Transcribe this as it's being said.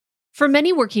For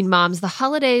many working moms, the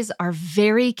holidays are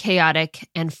very chaotic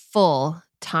and full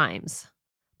times.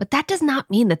 But that does not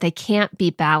mean that they can't be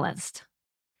balanced.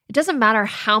 It doesn't matter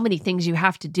how many things you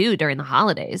have to do during the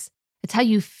holidays. It's how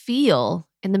you feel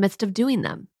in the midst of doing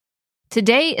them.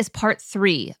 Today is part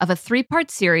 3 of a 3-part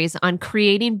series on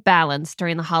creating balance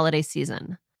during the holiday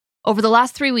season. Over the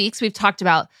last 3 weeks, we've talked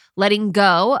about letting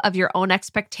go of your own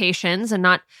expectations and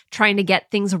not trying to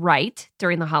get things right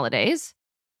during the holidays.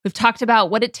 We've talked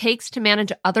about what it takes to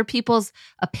manage other people's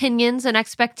opinions and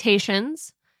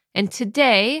expectations. And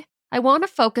today, I want to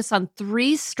focus on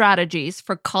 3 strategies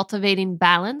for cultivating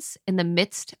balance in the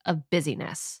midst of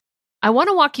busyness. I want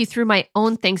to walk you through my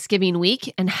own Thanksgiving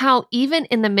week and how, even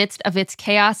in the midst of its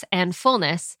chaos and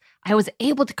fullness, I was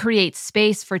able to create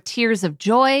space for tears of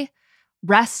joy,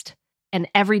 rest, and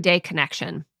everyday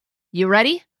connection. You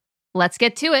ready? Let's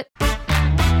get to it.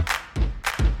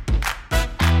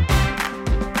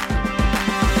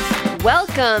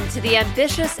 Welcome to the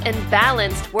Ambitious and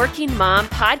Balanced Working Mom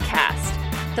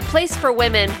podcast, the place for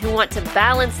women who want to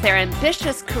balance their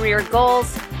ambitious career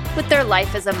goals with their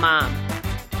life as a mom.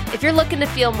 If you're looking to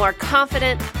feel more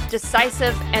confident,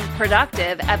 decisive, and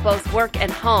productive at both work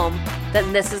and home,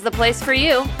 then this is the place for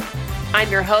you.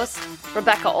 I'm your host,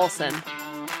 Rebecca Olson.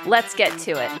 Let's get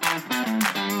to it.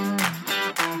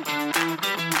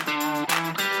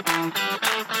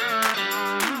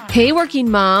 Hey, working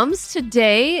moms.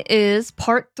 Today is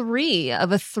part 3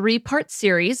 of a 3-part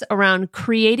series around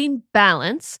creating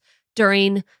balance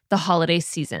during the holiday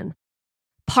season.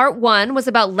 Part 1 was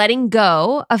about letting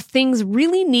go of things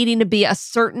really needing to be a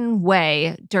certain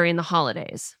way during the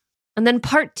holidays. And then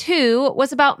part 2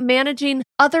 was about managing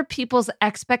other people's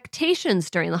expectations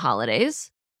during the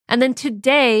holidays. And then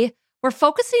today, we're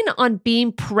focusing on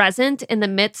being present in the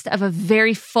midst of a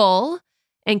very full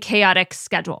and chaotic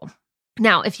schedule.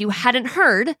 Now, if you hadn't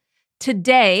heard,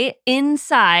 today,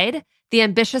 inside the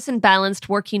Ambitious and Balanced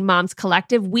Working Moms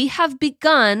Collective, we have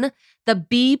begun the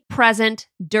Be Present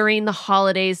During the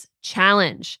Holidays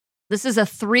Challenge. This is a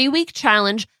 3-week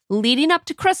challenge leading up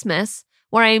to Christmas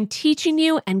where I am teaching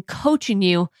you and coaching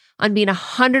you on being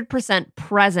 100%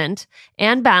 present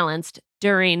and balanced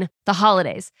during the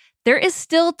holidays. There is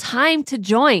still time to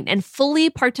join and fully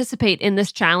participate in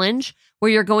this challenge where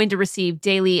you're going to receive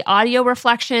daily audio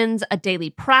reflections, a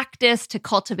daily practice to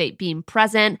cultivate being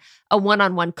present, a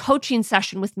one-on-one coaching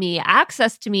session with me,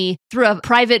 access to me through a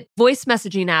private voice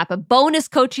messaging app, a bonus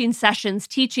coaching sessions,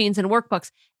 teachings, and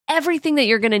workbooks, everything that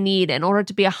you're going to need in order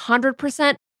to be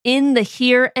 100% in the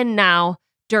here and now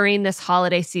during this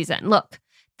holiday season. Look,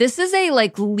 this is a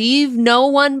leave no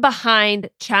one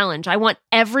behind challenge. I want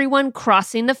everyone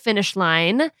crossing the finish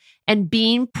line and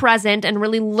being present and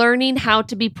really learning how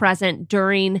to be present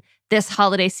during this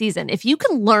holiday season. If you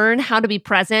can learn how to be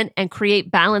present and create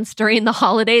balance during the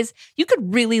holidays, you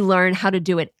could really learn how to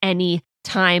do it any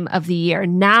time of the year.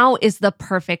 Now is the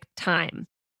perfect time.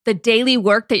 The daily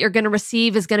work that you're going to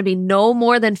receive is going to be no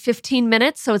more than 15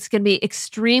 minutes, so it's going to be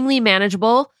extremely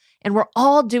manageable. And we're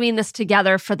all doing this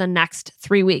together for the next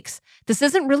 3 weeks. This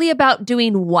isn't really about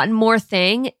doing one more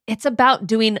thing. It's about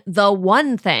doing the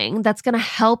one thing that's going to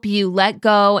help you let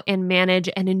go and manage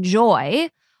and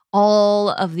enjoy all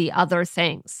of the other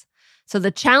things. So the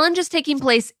challenge is taking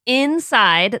place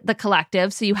inside the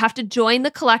collective. So you have to join the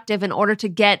collective in order to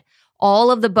get all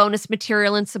of the bonus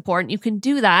material and support. And you can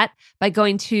do that by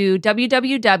going to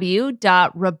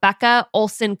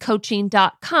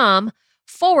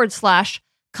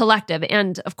www.rebeccaolsoncoaching.com/collective.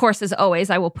 And of course, as always,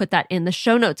 I will put that in the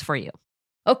show notes for you.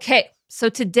 Okay, so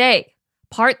today,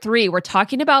 part 3, we're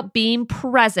talking about being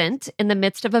present in the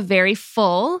midst of a very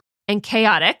full and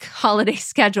chaotic holiday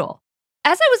schedule.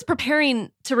 As I was preparing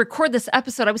to record this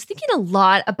episode, I was thinking a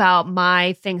lot about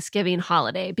my Thanksgiving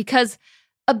holiday because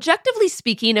objectively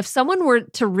speaking, if someone were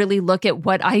to really look at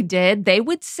what I did, they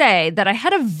would say that I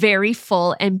had a very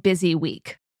full and busy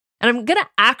week. And I'm going to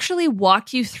actually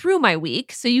walk you through my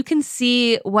week so you can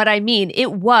see what I mean.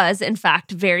 It was, in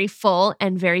fact, very full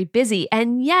and very busy.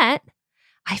 And yet,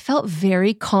 I felt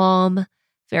very calm,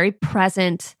 very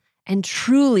present, and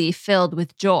truly filled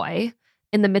with joy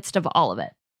in the midst of all of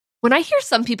it. When I hear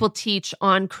some people teach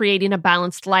on creating a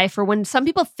balanced life, or when some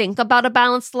people think about a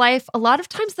balanced life, a lot of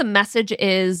times the message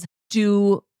is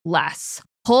do less,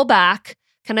 pull back,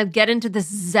 kind of get into this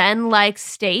Zen-like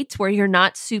state where you're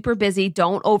not super busy,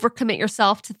 don't overcommit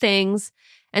yourself to things,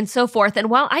 and so forth. And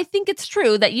while I think it's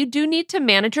true that you do need to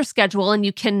manage your schedule and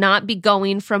you cannot be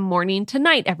going from morning to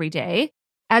night every day,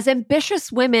 as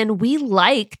ambitious women, we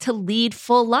like to lead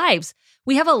full lives.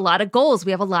 We have a lot of goals.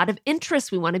 We have a lot of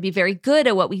interests. We want to be very good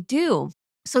at what we do.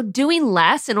 So doing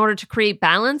less in order to create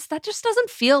balance, that just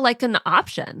doesn't feel like an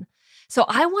option. So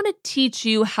I want to teach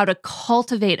you how to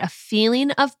cultivate a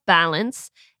feeling of balance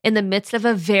in the midst of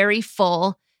a very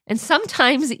full and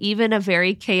sometimes even a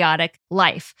very chaotic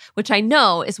life, which I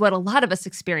know is what a lot of us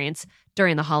experience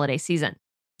during the holiday season.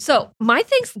 So my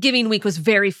Thanksgiving week was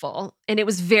very full and it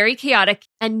was very chaotic.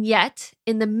 And yet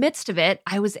in the midst of it,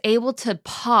 I was able to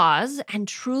pause and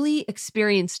truly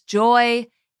experience joy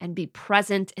and be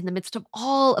present in the midst of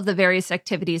all of the various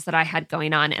activities that I had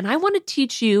going on. And I want to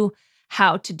teach you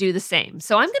how to do the same.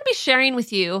 So I'm going to be sharing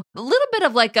with you a little bit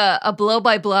of like a blow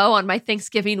by blow on my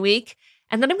Thanksgiving week.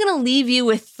 And then I'm going to leave you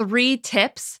with 3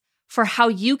 tips for how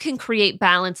you can create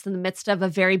balance in the midst of a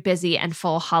very busy and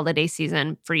full holiday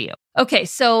season for you. Okay,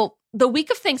 so the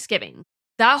week of Thanksgiving,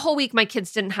 that whole week my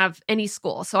kids didn't have any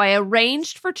school. So I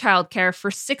arranged for childcare for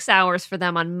 6 hours for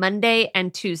them on Monday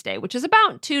and Tuesday, which is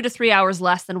about 2 to 3 hours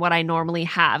less than what I normally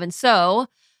have. And so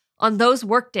on those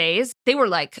work days, they were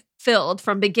like filled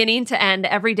from beginning to end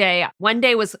every day. One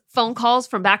day was phone calls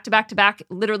from back to back to back.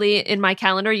 Literally in my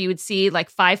calendar, you would see like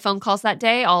 5 phone calls that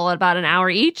day, all at about an hour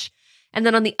each. And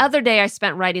then on the other day, I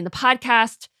spent writing the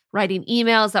podcast, writing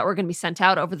emails that were going to be sent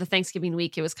out over the Thanksgiving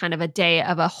week. It was kind of a day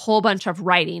of a whole bunch of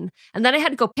writing. And then I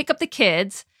had to go pick up the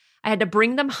kids. I had to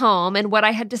bring them home. And what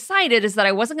I had decided is that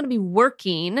I wasn't going to be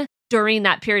working during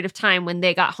that period of time when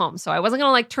they got home. So I wasn't going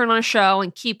to like turn on a show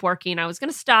and keep working. I was going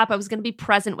to stop. I was going to be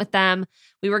present with them.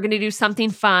 We were going to do something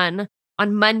fun.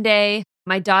 On Monday,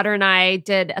 my daughter and I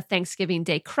did a Thanksgiving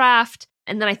Day craft.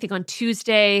 And then I think on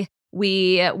Tuesday,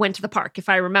 we went to the park, if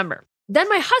I remember. Then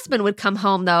my husband would come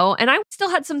home though, and I still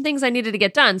had some things I needed to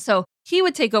get done. So he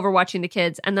would take over watching the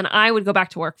kids, and then I would go back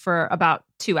to work for about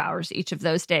 2 hours each of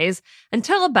those days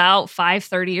until about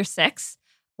 5:30 or 6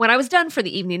 when I was done for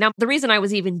the evening. Now, the reason I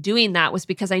was even doing that was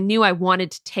because I knew I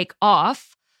wanted to take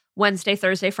off Wednesday,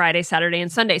 Thursday, Friday, Saturday,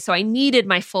 and Sunday. So I needed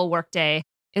my full work day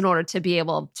in order to be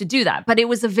able to do that. But it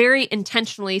was a very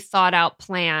intentionally thought out,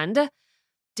 planned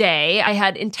day. I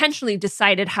had intentionally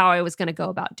decided how I was going to go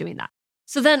about doing that.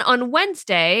 So then on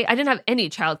Wednesday, I didn't have any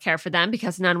childcare for them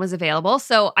because none was available.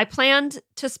 So I planned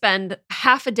to spend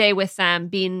half a day with them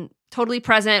being totally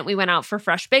present. We went out for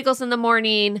fresh bagels in the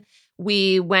morning.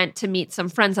 We went to meet some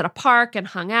friends at a park and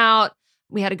hung out.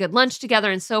 We had a good lunch together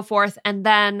and so forth. And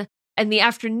then in the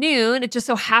afternoon, it just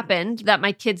so happened that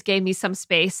my kids gave me some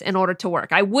space in order to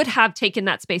work. I would have taken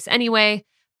that space anyway.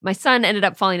 My son ended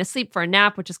up falling asleep for a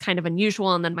nap, which is kind of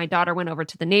unusual. And then my daughter went over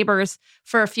to the neighbors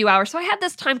for a few hours. So I had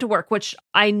this time to work, which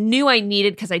I knew I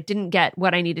needed because I didn't get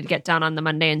what I needed to get done on the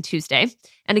Monday and Tuesday.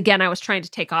 And again, I was trying to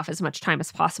take off as much time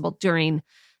as possible during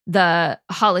the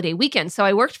holiday weekend. So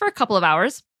I worked for a couple of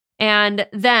hours. And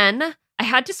then I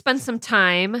had to spend some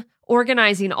time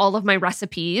organizing all of my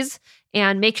recipes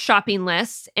and make shopping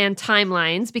lists and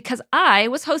timelines because I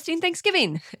was hosting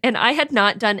Thanksgiving and I had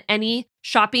not done any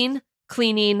shopping,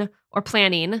 cleaning, or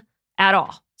planning at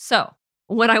all. So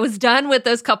when I was done with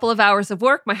those couple of hours of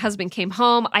work, my husband came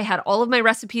home. I had all of my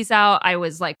recipes out. I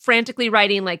was like frantically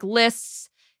writing like lists.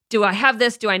 Do I have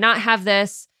this? Do I not have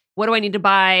this? What do I need to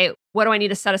buy? What do I need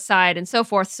to set aside? And so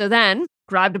forth. So then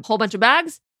grabbed a whole bunch of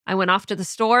bags. I went off to the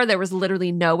store. There was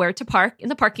literally nowhere to park in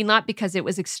the parking lot because it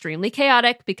was extremely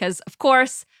chaotic because, of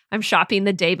course, I'm shopping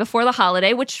the day before the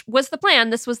holiday, which was the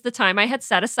plan. This was the time I had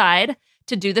set aside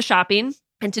to do the shopping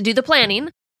and to do the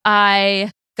planning.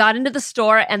 I got into the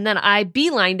store and then I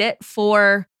beelined it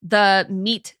for the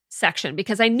meat section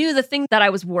because I knew the thing that I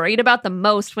was worried about the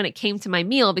most when it came to my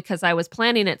meal because I was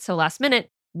planning it so last minute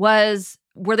was,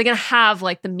 were they going to have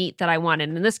like the meat that I wanted?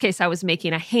 And in this case, I was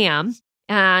making a ham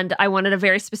and I wanted a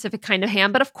very specific kind of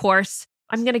ham. But of course,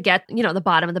 I'm going to get, the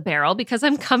bottom of the barrel because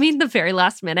I'm coming the very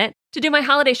last minute to do my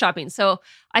holiday shopping. So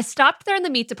I stopped there in the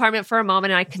meat department for a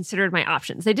moment and I considered my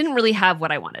options. They didn't really have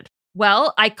what I wanted.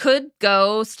 Well, I could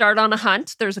go start on a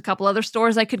hunt. There's a couple other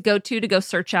stores I could go to go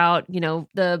search out,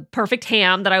 the perfect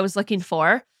ham that I was looking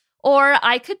for. Or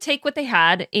I could take what they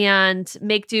had and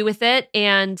make do with it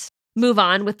and move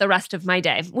on with the rest of my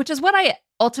day, which is what I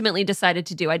ultimately decided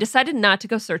to do. I decided not to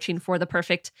go searching for the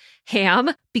perfect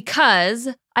ham because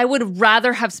I would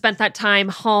rather have spent that time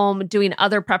home doing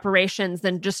other preparations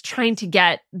than just trying to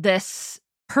get this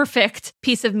perfect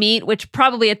piece of meat, which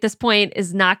probably at this point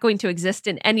is not going to exist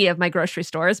in any of my grocery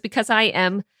stores because I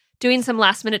am doing some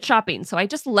last minute shopping. So I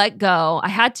just let go. I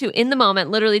had to, in the moment,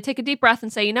 literally take a deep breath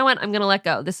and say, you know what? I'm going to let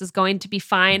go. This is going to be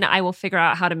fine. I will figure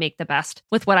out how to make the best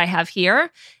with what I have here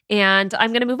and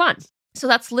I'm going to move on. So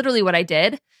that's literally what I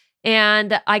did.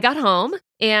 And I got home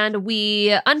and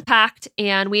we unpacked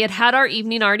and we had our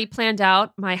evening already planned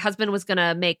out. My husband was going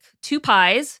to make 2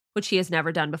 pies, which he has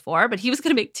never done before, but he was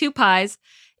going to make 2 pies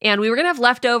and we were going to have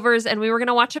leftovers and we were going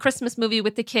to watch a Christmas movie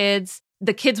with the kids.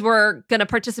 the kids were going to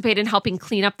participate in helping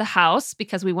clean up the house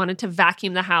because we wanted to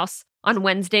vacuum the house on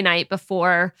Wednesday night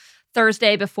before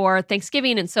Thursday, before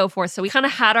Thanksgiving and so forth. So we kind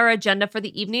of had our agenda for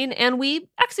the evening and we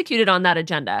executed on that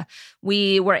agenda.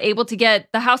 We were able to get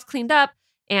the house cleaned up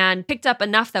and picked up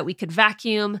enough that we could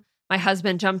vacuum. My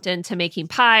husband jumped into making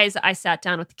pies. I sat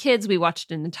down with the kids. We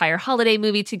watched an entire holiday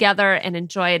movie together and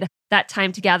enjoyed that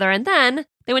time together. And then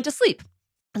they went to sleep.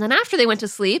 And then after they went to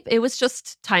sleep, it was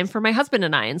just time for my husband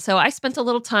and I. And so I spent a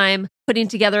little time putting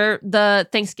together the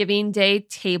Thanksgiving Day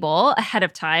table ahead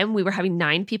of time. We were having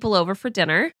 9 people over for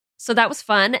dinner. So that was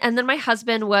fun. And then my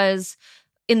husband was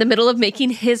in the middle of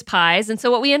making his pies. And so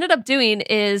what we ended up doing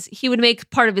is he would make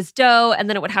part of his dough and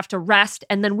then it would have to rest.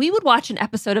 And then we would watch an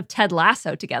episode of Ted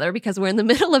Lasso together because we're in the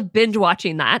middle of binge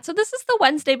watching that. So this is the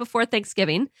Wednesday before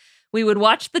Thanksgiving. We would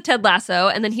watch the Ted Lasso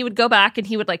and then he would go back and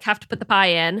he would have to put the pie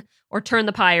in or turn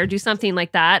the pie or do something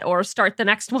like that or start the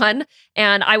next one.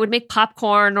 And I would make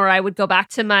popcorn or I would go back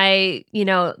to my,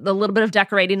 the little bit of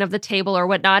decorating of the table or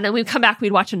whatnot. And we'd come back,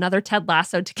 we'd watch another Ted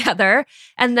Lasso together.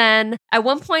 And then at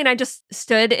one point I just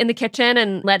stood in the kitchen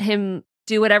and let him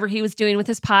do whatever he was doing with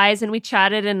his pies. And we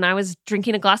chatted and I was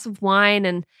drinking a glass of wine.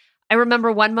 And I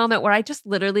remember one moment where I just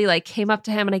literally came up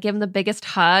to him and I gave him the biggest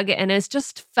hug. And it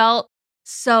just felt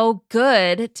so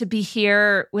good to be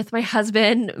here with my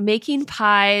husband, making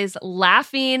pies,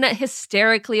 laughing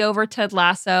hysterically over Ted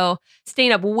Lasso,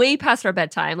 staying up way past our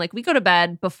bedtime. We go to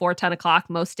bed before 10 o'clock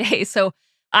most days. So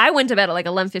I went to bed at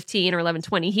 11:15 or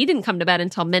 11:20. He didn't come to bed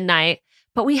until midnight,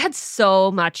 but we had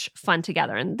so much fun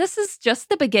together. And this is just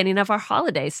the beginning of our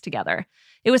holidays together.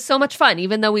 It was so much fun,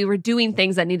 even though we were doing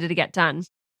things that needed to get done.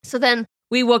 So then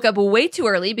we woke up way too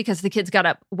early because the kids got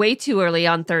up way too early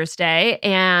on Thursday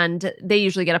and they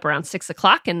usually get up around 6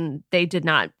 o'clock and they did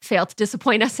not fail to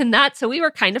disappoint us in that. So we were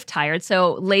kind of tired.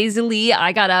 So lazily,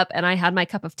 I got up and I had my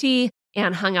cup of tea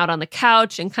and hung out on the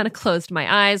couch and kind of closed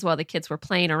my eyes while the kids were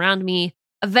playing around me.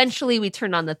 Eventually, we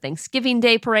turned on the Thanksgiving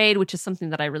Day parade, which is something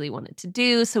that I really wanted to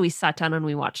do. So we sat down and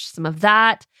we watched some of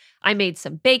that. I made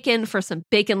some bacon for some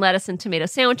bacon, lettuce, and tomato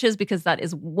sandwiches because that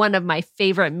is one of my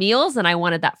favorite meals and I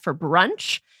wanted that for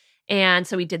brunch. And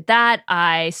so we did that.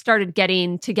 I started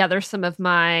getting together some of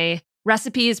my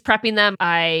recipes, prepping them.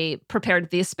 I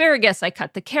prepared the asparagus. I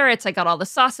cut the carrots. I got all the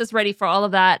sauces ready for all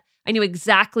of that. I knew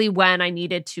exactly when I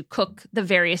needed to cook the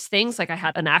various things. I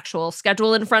had an actual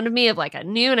schedule in front of me of at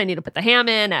noon, I need to put the ham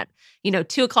in. At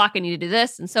 2 o'clock, I need to do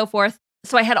this and so forth.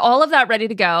 So I had all of that ready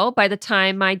to go by the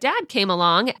time my dad came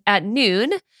along at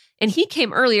noon. And he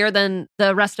came earlier than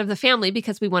the rest of the family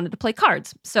because we wanted to play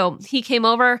cards. So he came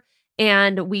over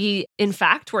and we, in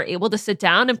fact, were able to sit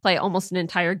down and play almost an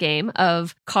entire game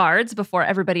of cards before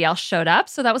everybody else showed up.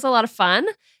 So that was a lot of fun.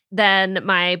 Then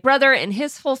my brother and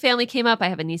his whole family came up. I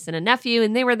have a niece and a nephew,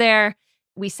 and they were there.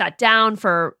 We sat down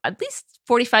for at least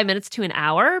 45 minutes to an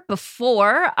hour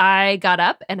before I got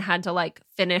up and had to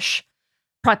finish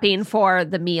prepping for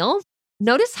the meal.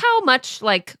 Notice how much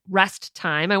rest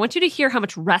time. I want you to hear how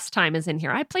much rest time is in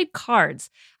here. I played cards.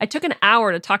 I took an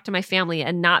hour to talk to my family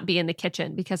and not be in the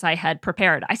kitchen because I had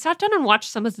prepared. I sat down and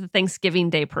watched some of the Thanksgiving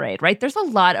Day parade, right? There's a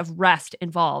lot of rest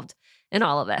involved in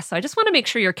all of this. So I just want to make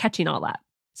sure you're catching all that.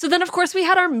 So then, of course, we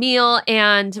had our meal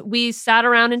and we sat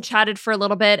around and chatted for a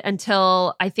little bit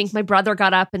until I think my brother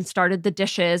got up and started the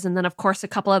dishes. And then, of course, a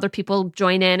couple other people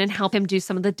join in and help him do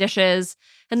some of the dishes.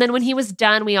 And then when he was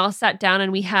done, we all sat down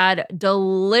and we had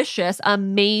delicious,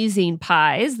 amazing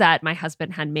pies that my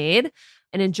husband had made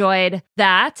and enjoyed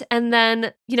that. And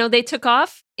then, they took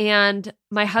off and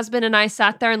my husband and I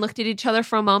sat there and looked at each other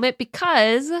for a moment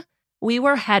because we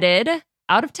were headed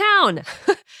out of town.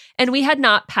 And we had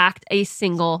not packed a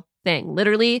single thing.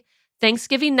 Literally,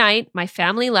 Thanksgiving night, my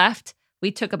family left.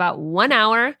 We took about 1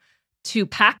 hour to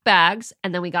pack bags,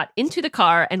 and then we got into the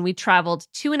car and we traveled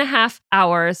 2.5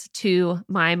 hours to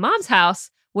my mom's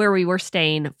house where we were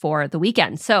staying for the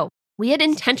weekend. So we had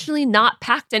intentionally not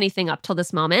packed anything up till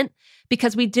this moment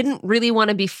because we didn't really want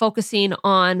to be focusing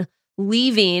on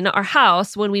leaving our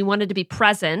house when we wanted to be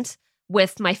present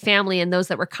with my family and those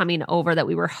that were coming over that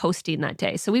we were hosting that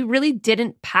day. So we really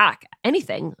didn't pack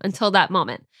anything until that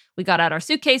moment. We got out our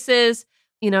suitcases.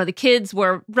 The kids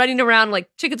were running around like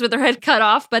chickens with their head cut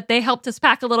off, but they helped us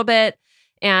pack a little bit.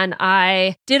 And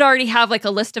I did already have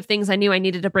a list of things I knew I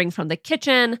needed to bring from the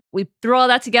kitchen. We threw all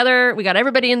that together. We got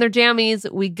everybody in their jammies.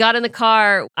 We got in the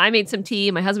car. I made some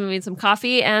tea. My husband made some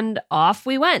coffee, and off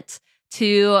we went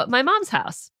to my mom's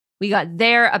house. We got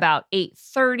there about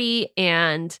 8:30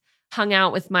 and hung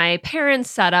out with my parents,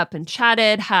 sat up and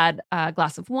chatted, had a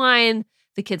glass of wine.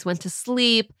 The kids went to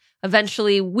sleep.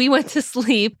 Eventually, we went to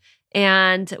sleep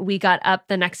and we got up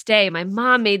the next day. My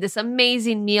mom made this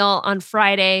amazing meal on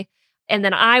Friday And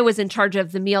then I was in charge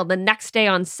of the meal the next day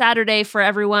on Saturday for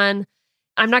everyone.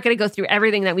 I'm not going to go through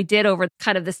everything that we did over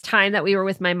kind of this time that we were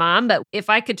with my mom, but if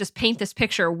I could just paint this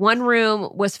picture, one room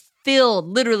was filled,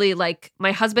 literally, like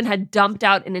my husband had dumped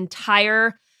out an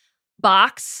entire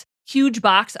box, huge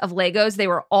box of Legos. They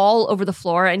were all over the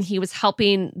floor, and he was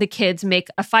helping the kids make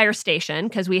a fire station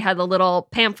because we had a little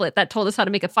pamphlet that told us how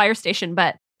to make a fire station,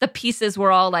 but the pieces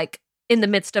were all like in the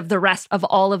midst of the rest of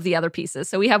all of the other pieces.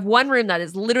 So we have one room that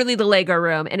is literally the Lego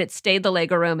room, and it stayed the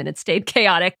Lego room, and it stayed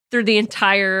chaotic through the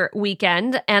entire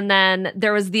weekend. And then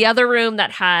there was the other room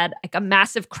that had like a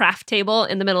massive craft table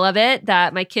in the middle of it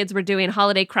that my kids were doing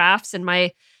holiday crafts, and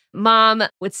my mom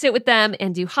would sit with them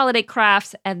and do holiday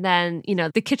crafts. And then,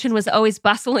 the kitchen was always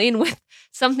bustling with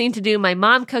something to do. My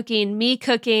mom cooking, me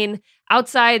cooking.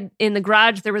 Outside in the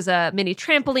garage, there was a mini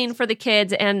trampoline for the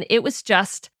kids, and it was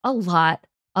just a lot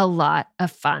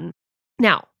of fun.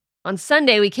 Now, on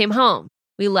Sunday, we came home.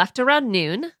 We left around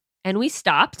noon, and we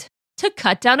stopped to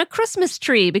cut down a Christmas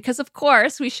tree because, of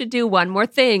course, we should do one more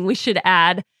thing. We should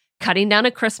add cutting down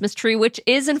a Christmas tree, which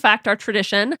is, in fact, our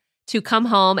tradition to come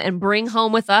home and bring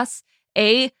home with us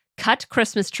a cut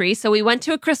Christmas tree. So we went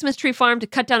to a Christmas tree farm to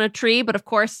cut down a tree, but of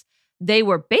course, they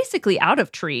were basically out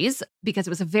of trees because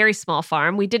it was a very small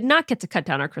farm. We did not get to cut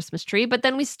down our Christmas tree, but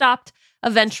then we stopped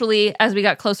eventually as we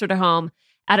got closer to home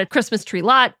at a Christmas tree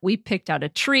lot. We picked out a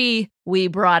tree, we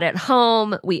brought it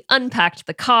home, we unpacked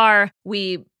the car,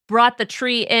 we brought the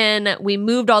tree in, we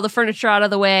moved all the furniture out of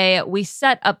the way, we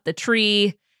set up the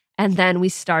tree, and then we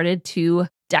started to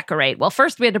decorate. Well,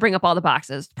 first we had to bring up all the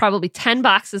boxes, probably 10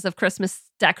 boxes of Christmas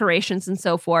decorations and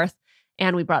so forth.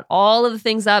 And we brought all of the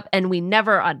things up, and we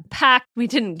never unpacked. We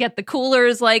didn't get the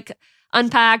coolers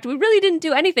unpacked. We really didn't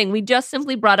do anything. We just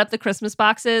simply brought up the Christmas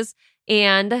boxes,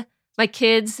 and my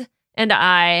kids and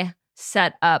I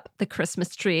set up the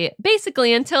Christmas tree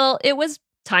basically until it was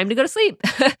time to go to sleep.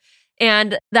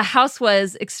 And the house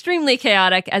was extremely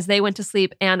chaotic as they went to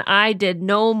sleep, and I did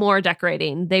no more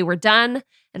decorating. They were done,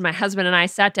 and my husband and I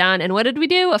sat down, and what did we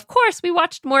do? Of course, we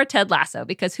watched more Ted Lasso,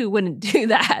 because who wouldn't do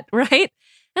that, right?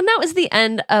 And that was the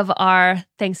end of our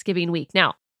Thanksgiving week.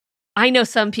 Now, I know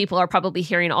some people are probably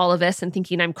hearing all of this and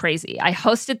thinking I'm crazy. I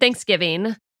hosted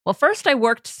Thanksgiving. Well, first I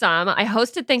worked some. I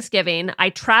hosted Thanksgiving. I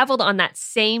traveled on that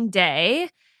same day,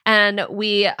 and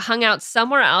we hung out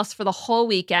somewhere else for the whole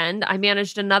weekend. I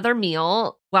managed another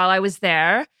meal while I was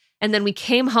there. And then we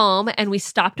came home and we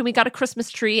stopped and we got a Christmas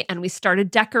tree and we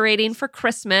started decorating for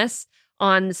Christmas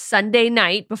on Sunday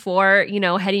night before,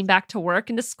 heading back to work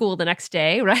and to school the next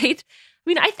day, right? I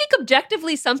mean, I think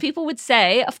objectively, some people would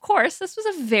say, of course, this was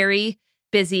a very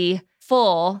busy,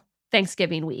 full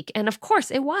Thanksgiving week. And of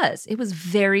course it was. It was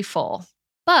very full.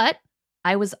 But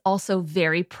I was also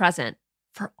very present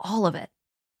for all of it.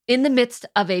 In the midst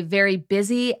of a very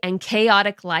busy and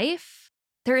chaotic life,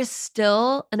 there is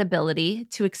still an ability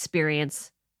to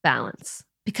experience balance.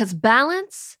 Because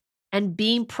balance and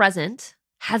being present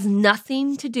has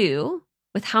nothing to do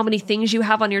with how many things you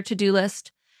have on your to-do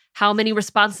list, how many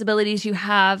responsibilities you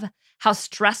have, how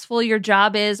stressful your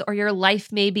job is or your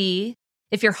life may be,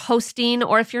 if you're hosting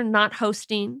or if you're not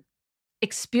hosting.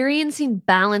 Experiencing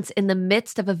balance in the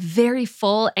midst of a very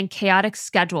full and chaotic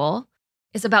schedule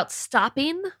is about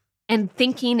stopping and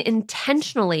thinking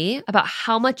intentionally about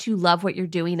how much you love what you're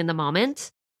doing in the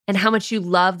moment and how much you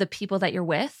love the people that you're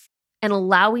with, and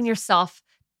allowing yourself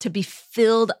to be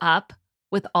filled up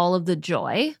with all of the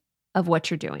joy of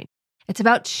what you're doing. It's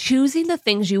about choosing the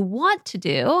things you want to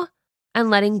do and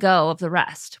letting go of the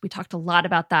rest. We talked a lot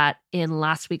about that in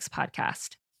last week's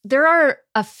podcast. There are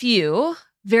a few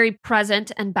very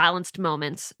present and balanced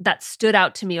moments that stood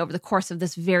out to me over the course of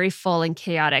this very full and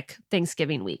chaotic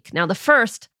Thanksgiving week. Now, the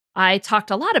first I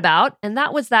talked a lot about, and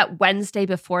that was that Wednesday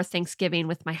before Thanksgiving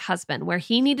with my husband, where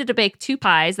he needed to bake 2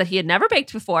 pies that he had never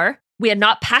baked before. We had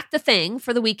not packed a thing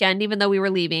for the weekend, even though we were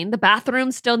leaving. The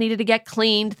bathroom still needed to get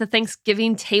cleaned. The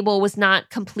Thanksgiving table was not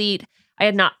complete. I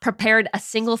had not prepared a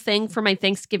single thing for my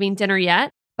Thanksgiving dinner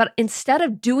yet. But instead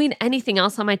of doing anything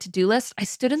else on my to-do list, I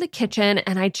stood in the kitchen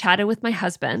and I chatted with my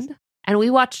husband. And we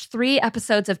watched 3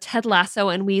 episodes of Ted Lasso,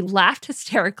 and we laughed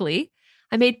hysterically.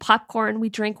 I made popcorn, we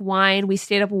drank wine, we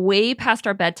stayed up way past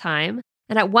our bedtime.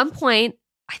 And at one point,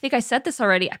 I think I said this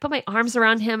already, I put my arms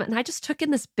around him and I just took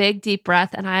in this big, deep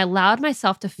breath, and I allowed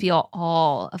myself to feel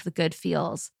all of the good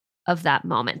feels of that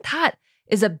moment. That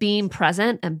is a being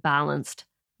present and balanced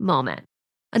moment.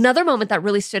 Another moment that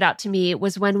really stood out to me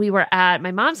was when we were at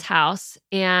my mom's house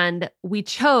and we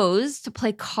chose to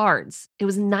play cards. It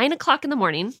was 9:00 in the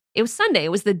morning. It was Sunday.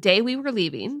 It was the day we were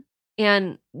leaving.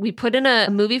 And we put in a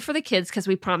movie for the kids because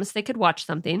we promised they could watch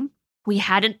something. We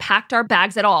hadn't packed our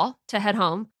bags at all to head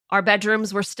home. Our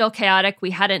bedrooms were still chaotic.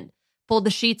 We hadn't pulled the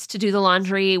sheets to do the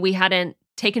laundry. We hadn't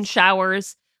taken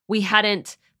showers. We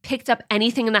hadn't picked up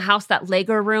anything in the house. That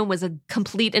Lego room was a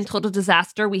complete and total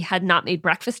disaster. We had not made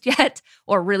breakfast yet,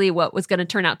 or really what was going to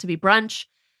turn out to be brunch.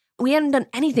 We hadn't done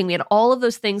anything. We had all of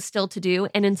those things still to do.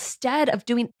 And instead of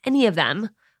doing any of them,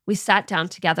 we sat down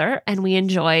together and we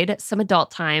enjoyed some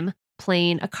adult time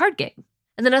playing a card game.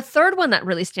 And then a third one that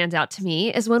really stands out to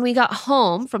me is when we got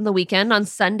home from the weekend on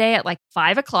Sunday at like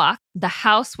 5 o'clock, the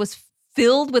house was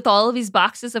filled with all of these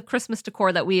boxes of Christmas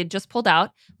decor that we had just pulled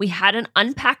out. We hadn't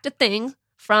unpacked a thing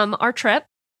from our trip.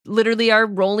 Literally, our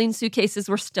rolling suitcases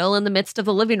were still in the midst of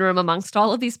the living room amongst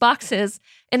all of these boxes.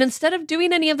 And instead of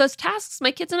doing any of those tasks,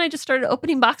 my kids and I just started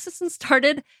opening boxes and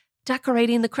started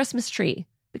decorating the Christmas tree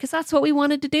because that's what we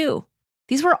wanted to do.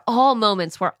 These were all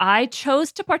moments where I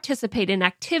chose to participate in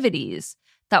activities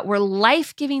that were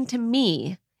life-giving to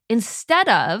me instead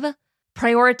of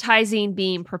prioritizing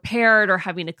being prepared or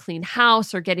having a clean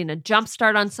house or getting a jump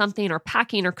start on something or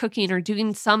packing or cooking or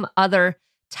doing some other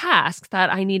task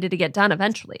that I needed to get done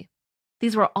eventually.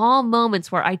 These were all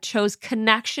moments where I chose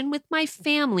connection with my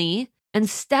family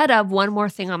instead of one more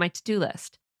thing on my to-do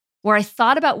list, where I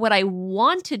thought about what I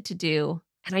wanted to do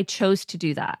and I chose to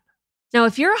do that. Now,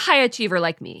 if you're a high achiever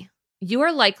like me, you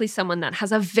are likely someone that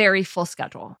has a very full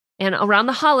schedule. And around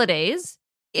the holidays,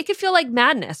 it could feel like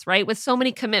madness, right? With so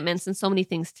many commitments and so many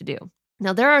things to do.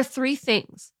 Now, there are 3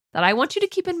 things that I want you to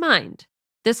keep in mind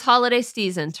this holiday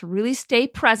season to really stay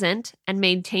present and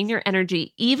maintain your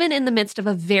energy, even in the midst of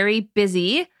a very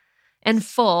busy and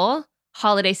full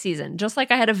holiday season, just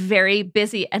like I had a very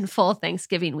busy and full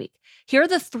Thanksgiving week. Here are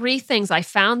the 3 things I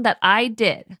found that I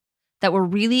did that were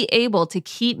really able to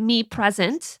keep me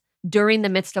present during the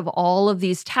midst of all of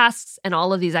these tasks and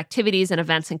all of these activities and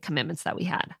events and commitments that we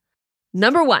had.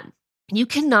 Number 1, you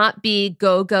cannot be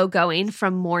going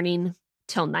from morning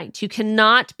till night. You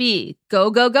cannot be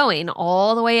going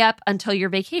all the way up until your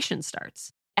vacation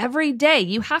starts. Every day,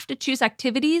 you have to choose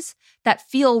activities that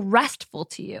feel restful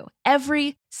to you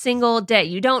every single day.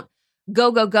 You don't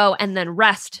go and then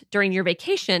rest during your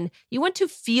vacation. You want to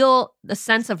feel the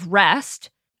sense of rest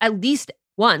at least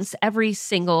once every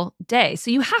single day.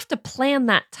 So you have to plan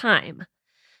that time.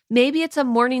 Maybe it's a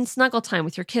morning snuggle time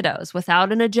with your kiddos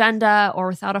without an agenda or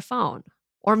without a phone.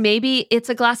 Or maybe it's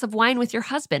a glass of wine with your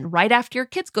husband right after your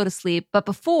kids go to sleep, but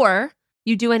before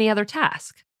you do any other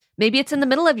task. Maybe it's in the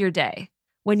middle of your day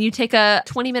when you take a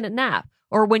 20-minute nap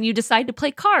or when you decide to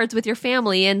play cards with your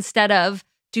family instead of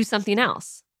do something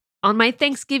else. On my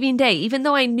Thanksgiving day, even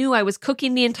though I knew I was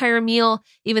cooking the entire meal,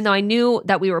 even though I knew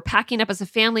that we were packing up as a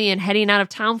family and heading out of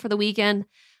town for the weekend,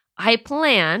 I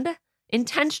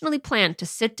intentionally planned to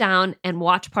sit down and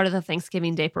watch part of the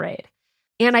Thanksgiving Day parade.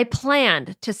 And I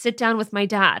planned to sit down with my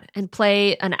dad and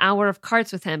play an hour of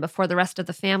cards with him before the rest of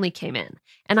the family came in.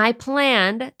 And I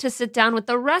planned to sit down with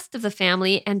the rest of the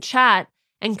family and chat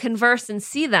and converse and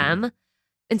see them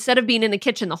instead of being in the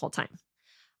kitchen the whole time.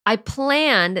 I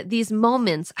planned these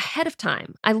moments ahead of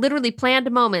time. I literally planned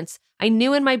moments. I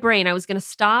knew in my brain I was going to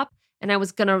stop and I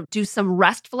was going to do some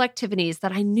restful activities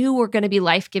that I knew were going to be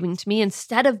life-giving to me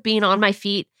instead of being on my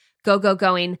feet,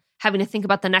 going, having to think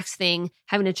about the next thing,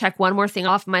 having to check one more thing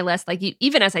off my list. Like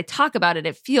even as I talk about it,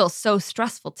 it feels so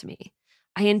stressful to me.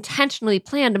 I intentionally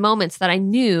planned moments that I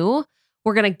knew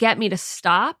were going to get me to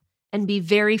stop and be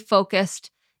very focused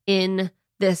in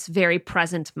this very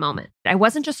present moment. I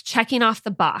wasn't just checking off the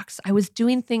box. I was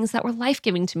doing things that were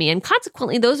life-giving to me. And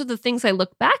consequently, those are the things I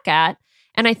look back at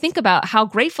and I think about how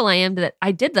grateful I am that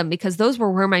I did them because those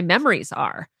were where my memories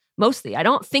are. Mostly. I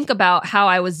don't think about how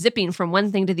I was zipping from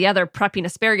one thing to the other, prepping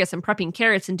asparagus and prepping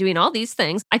carrots and doing all these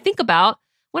things. I think about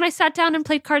when I sat down and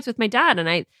played cards with my dad. And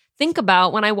I think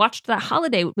about when I watched that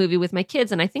holiday movie with my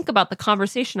kids. And I think about the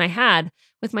conversation I had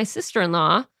with my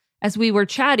sister-in-law as we were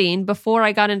chatting before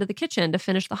I got into the kitchen to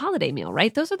finish the holiday meal,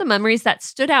 right? Those are the memories that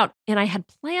stood out. And I had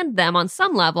planned them on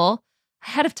some level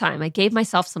ahead of time. I gave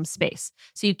myself some space.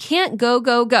 So you can't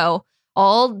go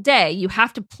all day. You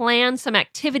have to plan some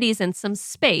activities and some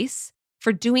space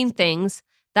for doing things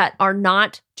that are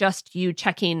not just you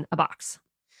checking a box.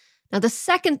 Now, the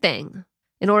second thing,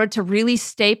 in order to really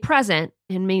stay present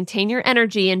and maintain your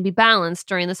energy and be balanced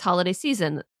during this holiday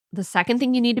season, the second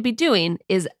thing you need to be doing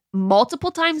is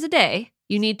multiple times a day,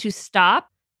 you need to stop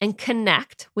and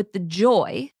connect with the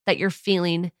joy that you're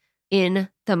feeling in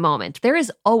the moment. There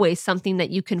is always something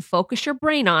that you can focus your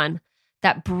brain on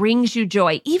that brings you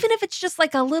joy, even if it's just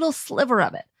like a little sliver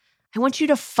of it. I want you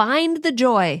to find the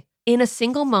joy in a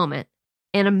single moment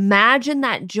and imagine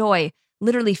that joy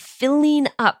literally filling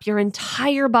up your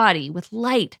entire body with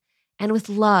light and with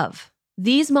love.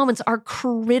 These moments are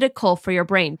critical for your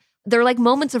brain. They're like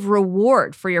moments of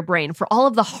reward for your brain for all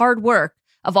of the hard work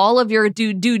of all of your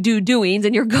doings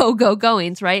and your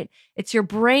goings, right? It's your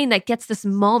brain that gets this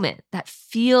moment that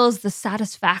feels the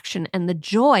satisfaction and the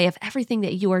joy of everything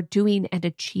that you are doing and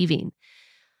achieving.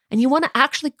 And you want to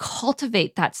actually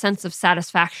cultivate that sense of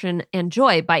satisfaction and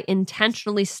joy by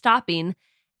intentionally stopping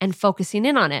and focusing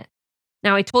in on it.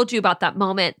 Now, I told you about that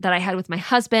moment that I had with my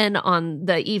husband on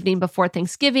the evening before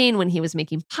Thanksgiving when he was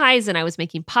making pies and I was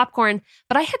making popcorn,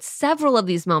 but I had several of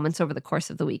these moments over the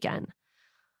course of the weekend.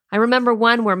 I remember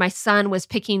one where my son was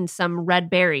picking some red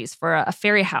berries for a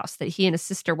fairy house that he and his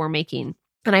sister were making.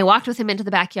 And I walked with him into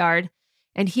the backyard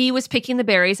and he was picking the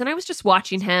berries and I was just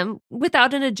watching him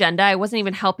without an agenda. I wasn't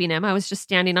even helping him. I was just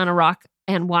standing on a rock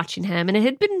and watching him. And it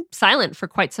had been silent for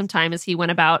quite some time as he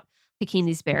went about picking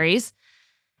these berries.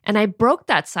 And I broke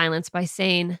that silence by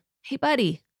saying, "Hey,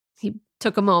 buddy." He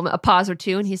took a pause or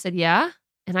two, and he said, "Yeah?"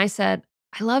 And I said,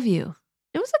 "I love you."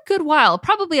 It was a good while,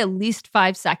 probably at least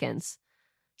 5 seconds.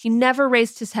 He never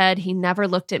raised his head. He never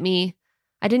looked at me.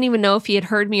 I didn't even know if he had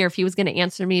heard me or if he was going to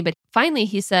answer me. But finally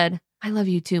he said, "I love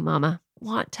you too, Mama.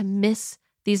 Want to miss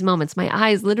these moments." My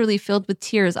eyes literally filled with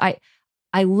tears.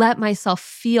 I let myself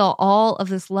feel all of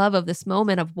this love of this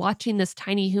moment of watching this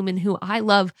tiny human who I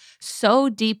love so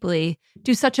deeply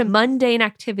do such a mundane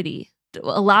activity, to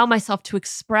allow myself to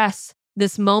express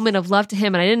this moment of love to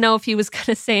him. And I didn't know if he was going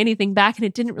to say anything back, and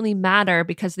it didn't really matter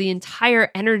because the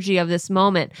entire energy of this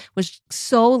moment was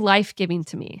so life-giving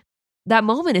to me. That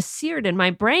moment is seared in my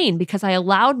brain because I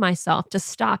allowed myself to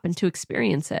stop and to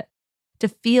experience it, to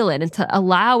feel it, and to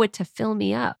allow it to fill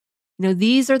me up.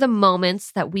 These are the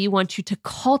moments that we want you to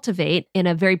cultivate in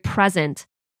a very present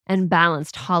and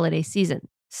balanced holiday season.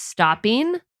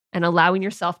 Stopping and allowing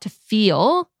yourself to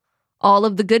feel all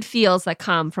of the good feels that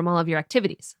come from all of your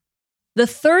activities. The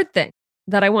third thing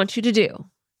that I want you to do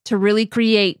to really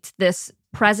create this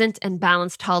present and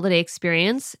balanced holiday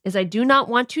experience is I do not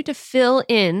want you to fill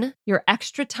in your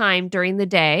extra time during the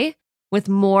day with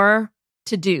more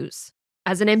to-dos.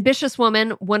 As an ambitious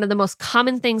woman, one of the most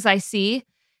common things I see,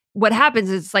 what happens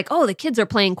is it's like, oh, the kids are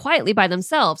playing quietly by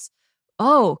themselves.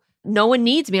 Oh, no one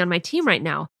needs me on my team right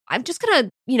now. I'm just going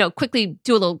to, quickly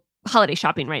do a little holiday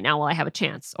shopping right now while I have a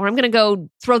chance. Or I'm going to go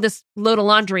throw this load of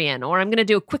laundry in. Or I'm going to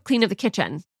do a quick clean of the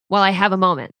kitchen while I have a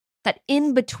moment. That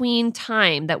in-between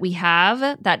time that we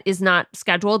have that is not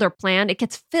scheduled or planned, it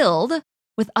gets filled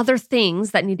with other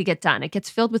things that need to get done. It gets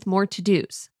filled with more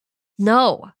to-dos.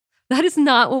 No, that is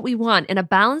not what we want. In a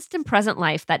balanced and present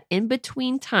life, that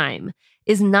in-between time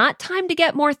is not time to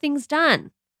get more things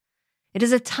done. It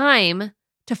is a time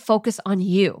to focus on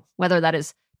you, whether that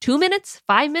is 2 minutes,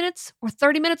 5 minutes, or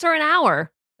 30 minutes, or an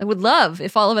hour. I would love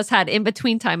if all of us had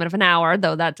in-between time of an hour,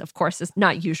 though that, of course, is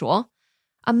not usual.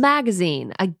 A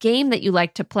magazine, a game that you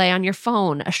like to play on your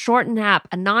phone, a short nap,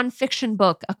 a nonfiction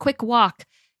book, a quick walk,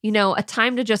 a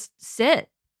time to just sit.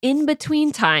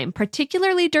 In-between time,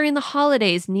 particularly during the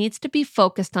holidays, needs to be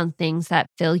focused on things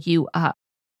that fill you up.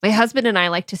 My husband and I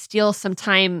like to steal some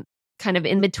time kind of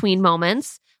in between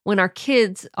moments when our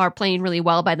kids are playing really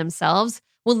well by themselves.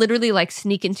 We'll literally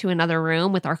sneak into another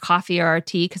room with our coffee or our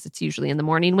tea, because it's usually in the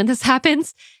morning when this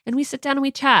happens. And we sit down and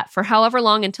we chat for however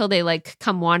long until they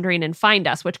come wandering and find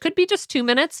us, which could be just 2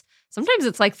 minutes. Sometimes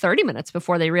it's 30 minutes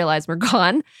before they realize we're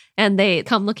gone and they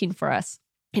come looking for us.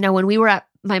 When we were at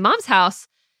my mom's house,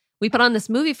 we put on this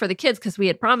movie for the kids because we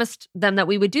had promised them that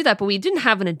we would do that, but we didn't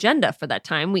have an agenda for that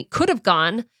time. We could have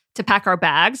gone to pack our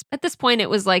bags. At this point, it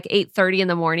was 8:30 in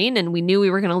the morning and we knew we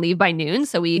were going to leave by noon.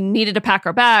 So we needed to pack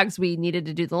our bags. We needed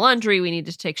to do the laundry. We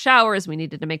needed to take showers. We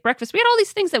needed to make breakfast. We had all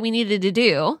these things that we needed to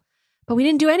do, but we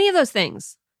didn't do any of those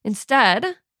things.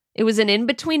 Instead, it was an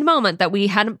in-between moment that we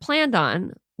hadn't planned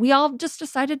on. We all just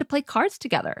decided to play cards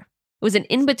together. It was an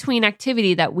in-between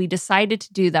activity that we decided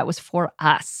to do that was for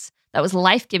us, that was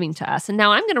life-giving to us. And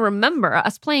now I'm going to remember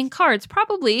us playing cards.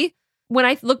 Probably when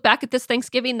I look back at this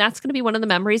Thanksgiving, that's going to be one of the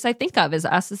memories I think of, is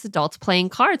us as adults playing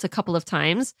cards a couple of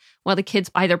times while the kids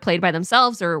either played by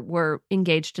themselves or were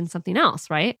engaged in something else,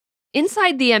 right?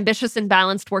 Inside the Ambitious and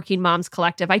Balanced Working Moms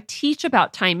Collective, I teach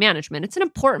about time management. It's an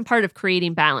important part of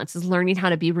creating balance, is learning how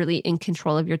to be really in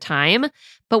control of your time.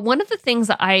 But one of the things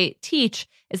that I teach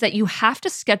is that you have to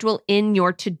schedule in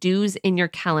your to-dos in your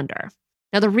calendar.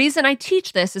 Now, the reason I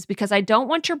teach this is because I don't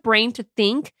want your brain to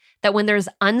think that when there's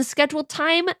unscheduled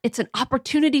time, it's an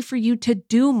opportunity for you to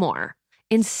do more.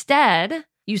 Instead,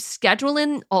 you schedule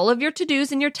in all of your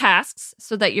to-dos and your tasks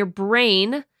so that your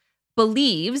brain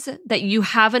believes that you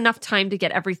have enough time to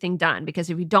get everything done. Because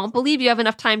if you don't believe you have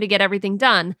enough time to get everything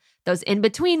done, those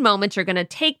in-between moments, you're going to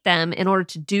take them in order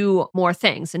to do more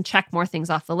things and check more things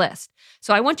off the list.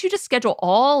 So I want you to schedule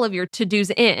all of your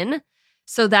to-dos in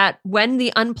so that when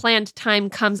the unplanned time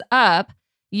comes up,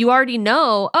 you already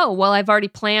know, oh, well, I've already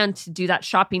planned to do that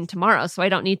shopping tomorrow, so I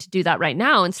don't need to do that right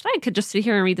now. Instead, I could just sit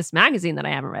here and read this magazine that I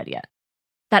haven't read yet.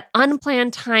 That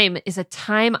unplanned time is a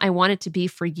time I want it to be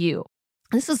for you.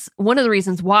 This is one of the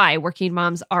reasons why working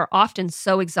moms are often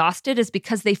so exhausted, is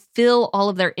because they fill all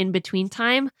of their in-between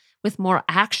time with more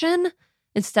action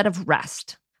instead of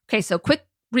rest. Okay, so quick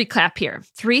recap here.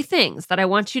 3 things that I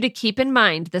want you to keep in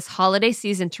mind this holiday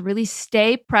season to really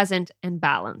stay present and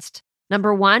balanced.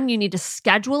 Number 1, you need to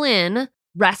schedule in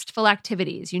restful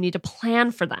activities. You need to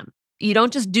plan for them. You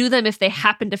don't just do them if they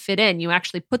happen to fit in. You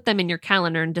actually put them in your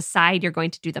calendar and decide you're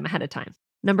going to do them ahead of time.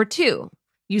 Number 2,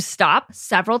 you stop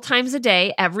several times a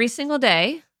day, every single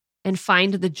day, and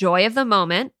find the joy of the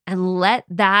moment and let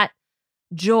that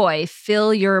joy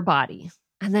fill your body.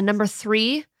 And then number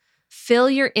 3, fill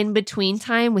your in-between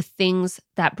time with things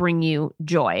that bring you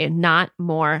joy, not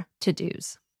more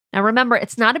to-dos. Now remember,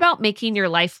 it's not about making your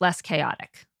life less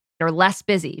chaotic or less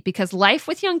busy, because life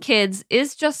with young kids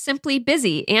is just simply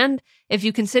busy. And if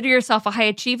you consider yourself a high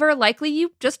achiever, likely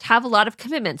you just have a lot of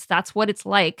commitments. That's what it's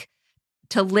like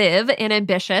to live an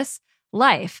ambitious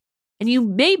life. And you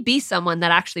may be someone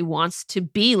that actually wants to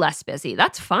be less busy.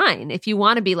 That's fine if you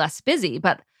want to be less busy.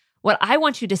 But what I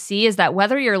want you to see is that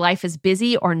whether your life is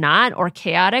busy or not, or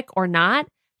chaotic or not,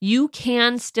 you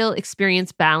can still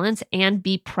experience balance and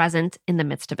be present in the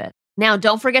midst of it. Now,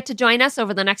 don't forget to join us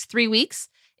over the next 3 weeks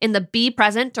in the Be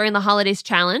Present During the Holidays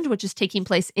Challenge, which is taking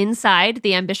place inside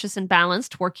the Ambitious and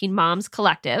Balanced Working Moms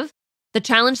Collective. The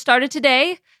challenge started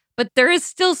today, but there is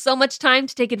still so much time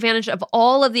to take advantage of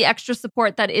all of the extra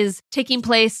support that is taking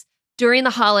place during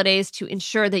the holidays to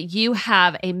ensure that you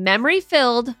have a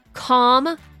memory-filled,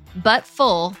 calm, but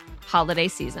full holiday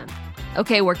season.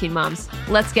 Okay, working moms,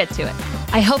 let's get to it.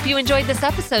 I hope you enjoyed this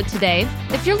episode today.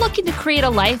 If you're looking to create a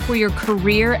life where your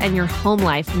career and your home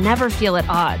life never feel at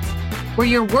odds, where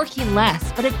you're working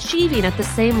less but achieving at the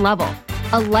same level,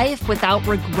 a life without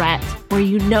regret, where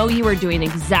you know you are doing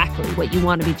exactly what you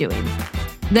want to be doing,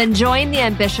 then join the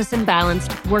Ambitious and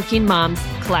Balanced Working Moms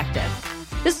Collective.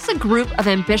 This is a group of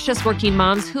ambitious working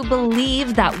moms who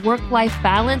believe that work-life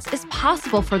balance is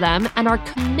possible for them and are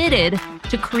committed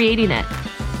to creating it.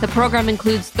 The program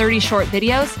includes 30 short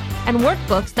videos and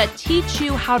workbooks that teach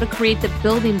you how to create the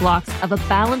building blocks of a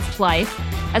balanced life,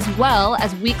 as well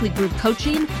as weekly group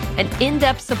coaching and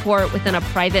in-depth support within a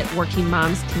private working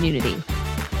moms community.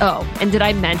 Oh, and did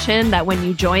I mention that when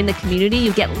you join the community,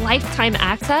 you get lifetime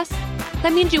access?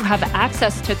 That means you have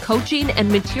access to coaching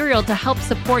and material to help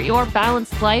support your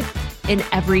balanced life in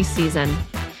every season.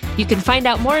 You can find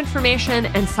out more information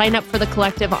and sign up for the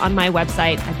collective on my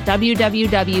website at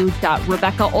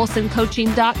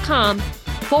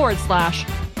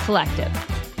www.RebeccaOlsonCoaching.com/collective.